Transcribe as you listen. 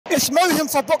It's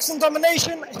Mohim for Boxing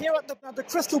Domination here at the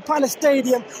Crystal Palace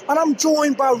Stadium, and I'm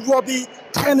joined by Robbie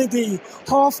Kennedy,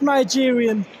 half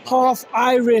Nigerian, half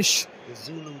Irish. The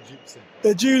Zulu Gypsy.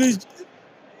 The Zulu.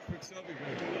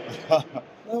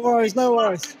 No worries, no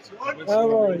worries. No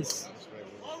worries.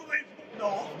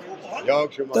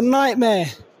 The Nightmare.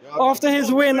 After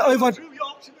his win over...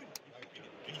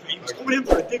 He's coming in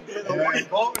for a dig there, though. Yeah,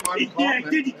 he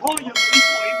did. He caught you. He thought he was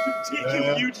going to take him,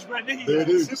 and you just went in. There it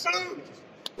is.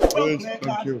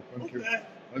 Thank you.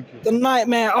 The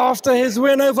Nightmare after his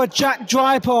win over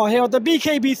Draper here at the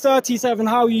BKB 37.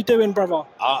 How are you doing, brother?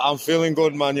 I'm feeling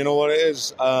good, man. You know what it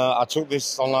is? I took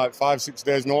this on like 5-6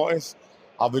 days notice.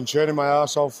 I've been training my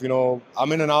ass off. You know,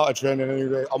 I'm in and out of training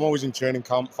anyway. I'm always in training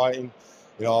camp fighting.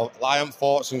 You know, I haven't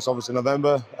fought since obviously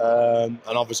November, and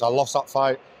obviously I lost that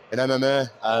fight in MMA,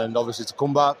 and obviously to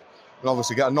come back and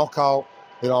obviously get a knockout,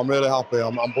 you know, I'm really happy.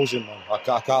 I'm buzzing, man. I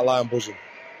can't lie, I'm buzzing.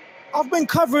 I've been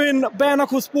covering bare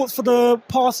knuckle sports for the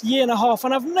past year and a half,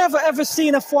 and I've never ever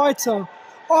seen a fighter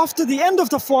after the end of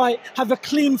the fight have a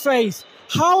clean face.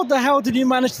 How the hell did you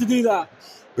manage to do that?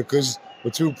 Because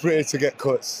we're too pretty to get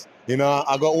cuts. You know,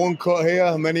 I got one cut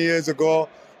here many years ago,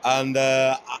 and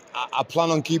I plan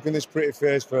on keeping this pretty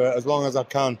face for as long as I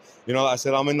can. You know, like I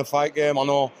said, I'm in the fight game. I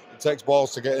know it takes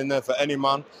balls to get in there for any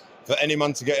man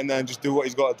to get in there and just do what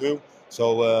he's got to do.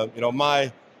 So, you know, my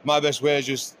best way is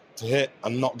just to hit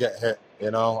and not get hit.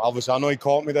 You know, obviously I know he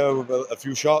caught me there with a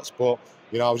few shots, but,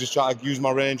 you know, I was just trying to use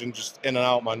my range and just in and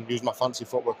out, man, use my fancy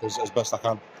footwork as best I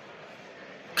can.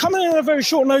 Coming in at a very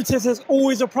short notice is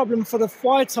always a problem for the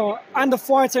fighter and the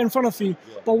fighter in front of you.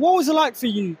 Yeah. But what was it like for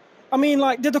you? I mean,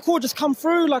 like, did the call just come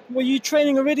through? Like, were you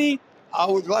training already?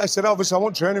 Like I said, obviously, I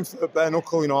wasn't training for bare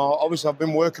knuckle, you know. Obviously, I've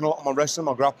been working a lot on my wrestling,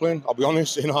 my grappling. I'll be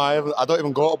honest, you know, I don't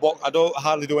even go to box. I don't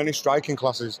hardly do any striking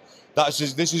classes.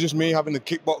 This is just me having the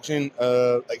kickboxing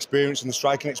experience and the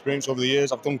striking experience over the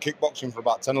years. I've done kickboxing for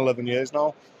about 10, 11 years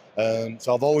now.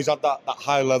 So I've always had that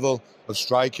high level of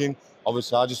striking.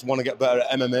 Obviously, I just want to get better at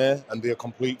MMA and be a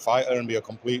complete fighter and be a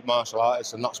complete martial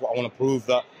artist. And that's what I want to prove,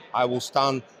 that I will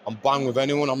stand and bang with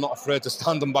anyone. I'm not afraid to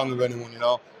stand and bang with anyone, you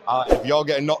know. If you're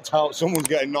getting knocked out, someone's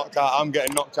getting knocked out, I'm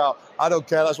getting knocked out. I don't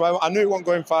care. That's why I knew it wasn't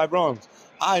going 5 rounds.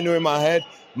 I knew in my head,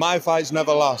 my fights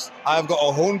never last. I've got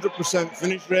a 100%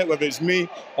 finish rate, whether it's me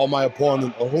or my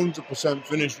opponent, 100%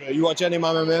 finish rate. You watch any of my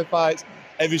MMA fights,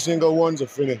 every single one's a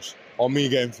finish, or me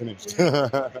getting finished.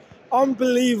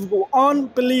 Unbelievable,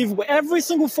 unbelievable. Every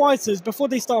single fighter, before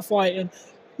they start fighting,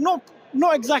 not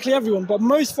exactly everyone, but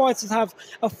most fighters have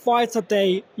a fighter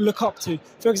they look up to.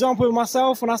 For example, with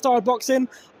myself, when I started boxing,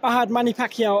 I had Manny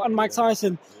Pacquiao and Mike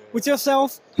Tyson. With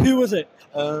yourself, who was it?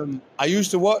 I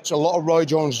used to watch a lot of Roy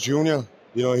Jones Jr.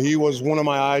 You know, he was one of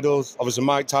my idols. Obviously,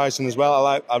 Mike Tyson as well.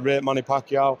 I rate Manny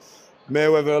Pacquiao,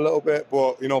 Mayweather a little bit,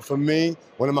 but you know, for me,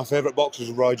 one of my favourite boxers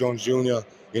was Roy Jones Jr.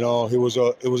 You know, it was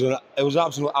an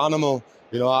absolute animal.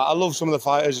 You know, I love some of the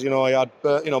fighters. You know, I had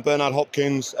Bernard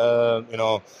Hopkins. You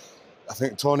know, I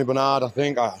think Tony Bernard.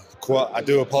 I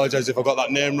do apologise if I got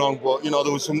that name wrong, but you know,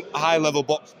 there was some high-level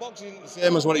boxing isn't the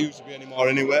same as what it used to be anymore,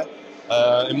 anyway,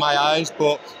 in my eyes.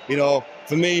 But you know,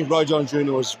 for me, Roy Jones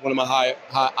Jr. was one of my high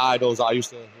idols that I used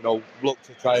to, you know, look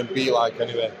to try and be like.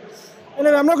 Anyway,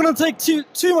 I'm not going to take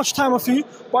too much time off you,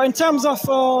 but in terms of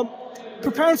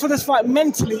preparing for this fight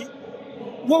mentally,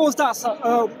 what was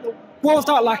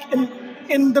that like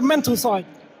in the mental side?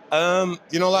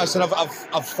 You know, like I said,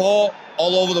 I've fought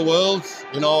all over the world,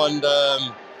 you know, and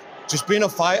just being a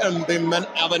fighter and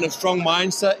having a strong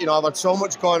mindset. You know, I've had so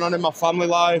much going on in my family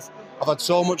life. I've had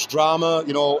so much drama,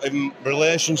 you know, in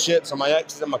relationships and my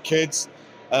exes and my kids.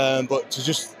 But to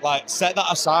just like set that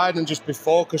aside and just be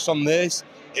focused on this,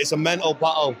 it's a mental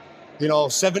battle. You know,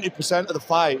 70% of the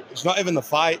fight, it's not even the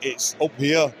fight, it's up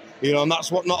here. You know, and that's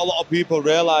what not a lot of people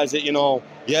realise. It, you know,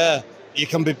 yeah, you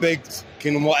can be big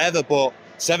and whatever, but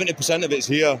 70% of it's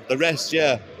here. The rest,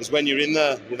 yeah, is when you're in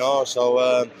there, you know.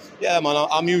 So, yeah, man,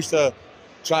 I'm used to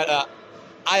trying to...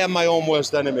 I am my own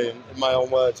worst enemy, in my own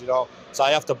words, you know. So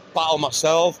I have to battle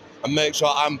myself and make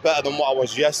sure I'm better than what I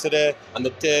was yesterday and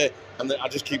the day, and I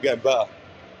just keep getting better.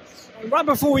 Right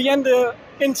before we end the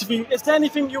interview, is there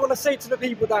anything you want to say to the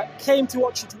people that came to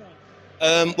watch you tonight?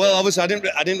 Well, obviously, I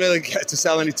didn't really get to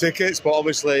sell any tickets, but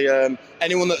obviously,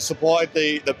 anyone that supported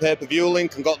the pay-per-view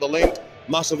link and got the link,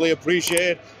 massively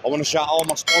appreciated. I want to shout out all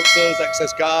my sponsors: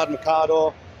 Excess Guard,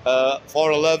 Mikado,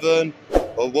 411,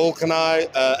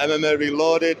 Vulcanite, MMA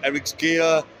Reloaded, Eric's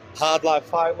Gear, Hard Life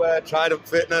Fightwear, Trident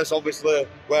Fitness, obviously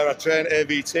where I train,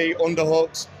 AVT,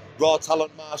 Underhooks, Raw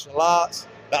Talent Martial Arts.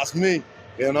 That's me,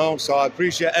 you know. So I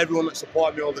appreciate everyone that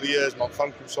supported me over the years, man.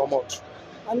 Thank you so much.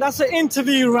 And that's an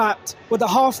interview wrapped with a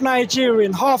half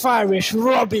Nigerian, half Irish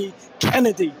Robbie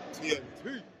Kennedy.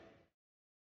 TNT.